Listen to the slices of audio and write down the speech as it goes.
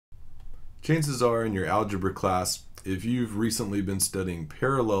Chances are in your algebra class, if you've recently been studying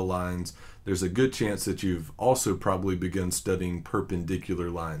parallel lines, there's a good chance that you've also probably begun studying perpendicular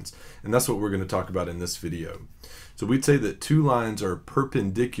lines. And that's what we're going to talk about in this video. So we'd say that two lines are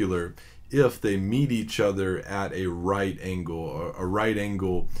perpendicular if they meet each other at a right angle. A right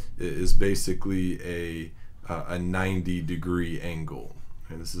angle is basically a 90-degree angle.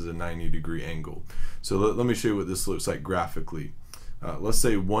 And this is a 90-degree angle. So let me show you what this looks like graphically. Let's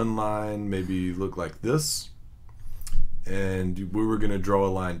say one line maybe look like this, and we were going to draw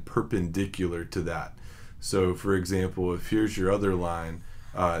a line perpendicular to that. So for example, if here's your other line,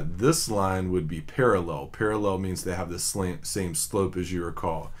 this line would be parallel. Parallel means they have the same slope, as you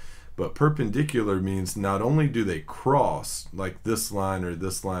recall. But perpendicular means not only do they cross like this line or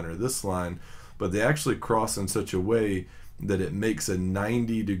this line or this line, but they actually cross in such a way that it makes a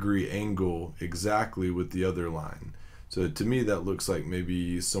 90-degree angle exactly with the other line. So to me that looks like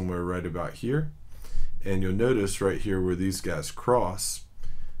maybe somewhere right about here. And you'll notice right here where these guys cross,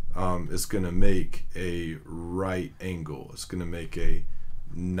 it's going to make a right angle. It's going to make a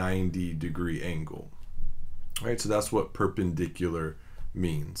 90-degree angle. All right, so that's what perpendicular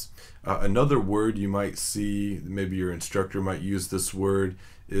means. Another word you might see, maybe your instructor might use this word,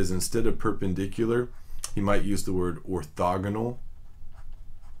 is instead of perpendicular, he might use the word orthogonal.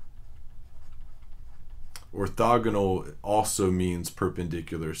 Orthogonal also means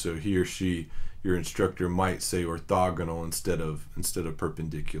perpendicular, so he or she, your instructor, might say orthogonal instead of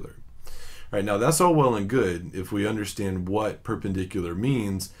perpendicular. All right, now that's all well and good if we understand what perpendicular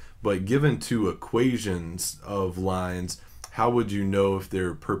means, but given two equations of lines, how would you know if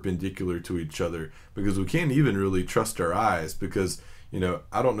they're perpendicular to each other? Because we can't even really trust our eyes, because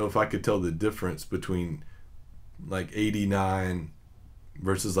I don't know if I could tell the difference between like 89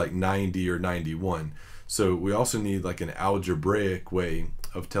 versus like 90 or 91. So we also need like an algebraic way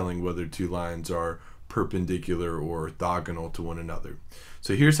of telling whether two lines are perpendicular or orthogonal to one another.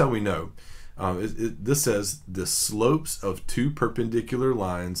 So here's how we know. This says the slopes of two perpendicular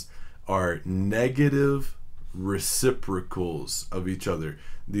lines are negative reciprocals of each other.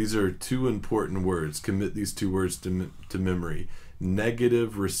 These are two important words. Commit these two words to memory.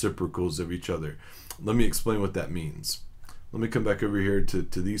 Negative reciprocals of each other. Let me explain what that means. Let me come back over here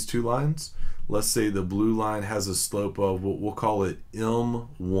to these two lines. Let's say the blue line has a slope of, we'll call it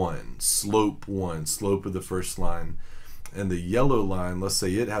M1, slope 1, slope of the first line. And the yellow line, let's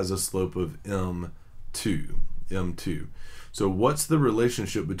say it has a slope of M2, M2. So what's the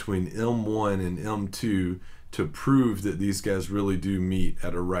relationship between M1 and M2 to prove that these guys really do meet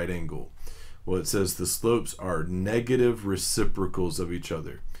at a right angle? Well, it says the slopes are negative reciprocals of each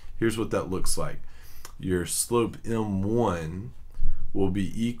other. Here's what that looks like. Your slope M1 will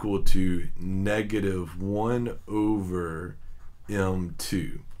be equal to negative 1 over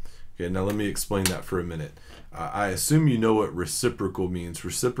M2. Okay, now let me explain that for a minute. I assume you know what reciprocal means.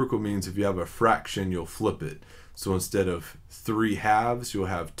 Reciprocal means if you have a fraction, you'll flip it. So instead of 3/2, you'll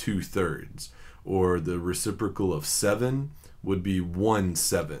have 2/3. Or the reciprocal of 7 would be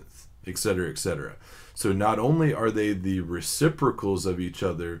 1/7, etc., etc. So not only are they the reciprocals of each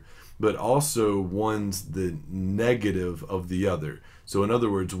other, but also one's the negative of the other. So in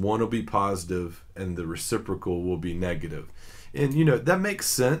other words, one will be positive and the reciprocal will be negative. And that makes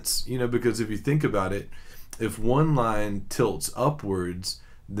sense, because if you think about it, if one line tilts upwards,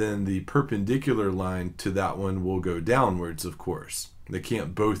 then the perpendicular line to that one will go downwards, of course. They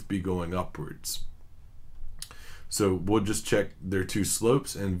can't both be going upwards. So we'll just check their two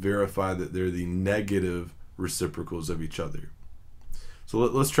slopes and verify that they're the negative reciprocals of each other. So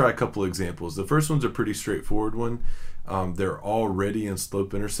let's try a couple examples. The first one's a pretty straightforward one. They're already in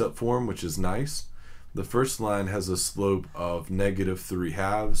slope-intercept form, which is nice. The first line has a slope of negative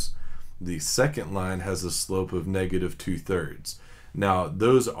 3/2. The second line has a slope of negative 2/3. Now,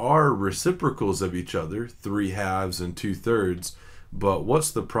 those are reciprocals of each other, 3/2 and 2/3, but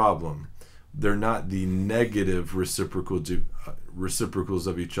what's the problem? They're not the negative reciprocals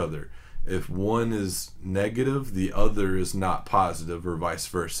of each other. If one is negative, the other is not positive, or vice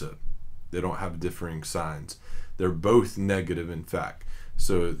versa. They don't have differing signs. They're both negative, in fact.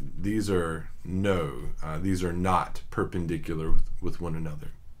 So these are these are not perpendicular with one another.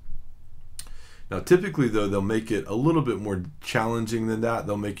 Now typically though, they'll make it a little bit more challenging than that.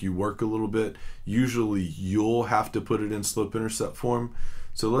 They'll make you work a little bit. Usually you'll have to put it in slope-intercept form.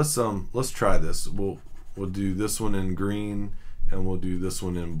 So let's try this. We'll do this one in green and we'll do this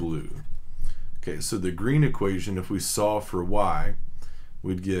one in blue. Okay, so the green equation, if we solve for y,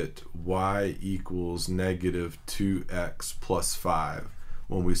 we'd get y equals negative 2x plus 5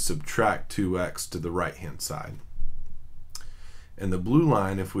 when we subtract 2x to the right hand side. And the blue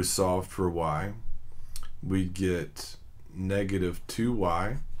line, if we solved for y, we'd get negative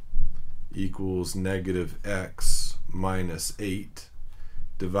 2y equals negative x minus 8.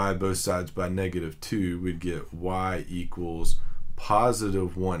 Divide both sides by negative 2, we'd get y equals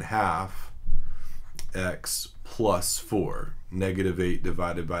positive 1/2 x plus 4. Negative 8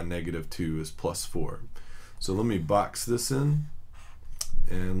 divided by negative 2 is plus 4. So let me box this in,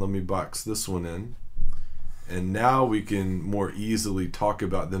 and let me box this one in. And now we can more easily talk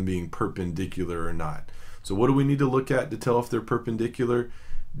about them being perpendicular or not. So what do we need to look at to tell if they're perpendicular?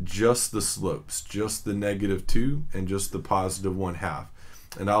 Just the slopes, just the negative 2 and just the positive 1/2.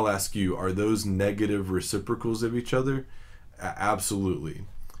 And I'll ask you, are those negative reciprocals of each other? Absolutely.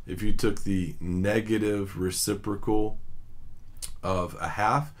 If you took the negative reciprocal of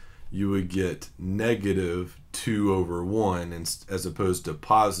 1/2, you would get negative 2/1 as opposed to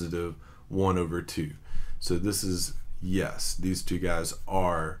positive 1/2. So this is, yes, these two guys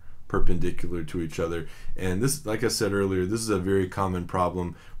are perpendicular to each other. And this, like I said earlier, this is a very common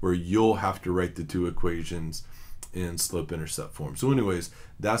problem where you'll have to write the two equations in slope-intercept form. So anyways,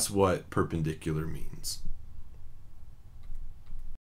 that's what perpendicular means.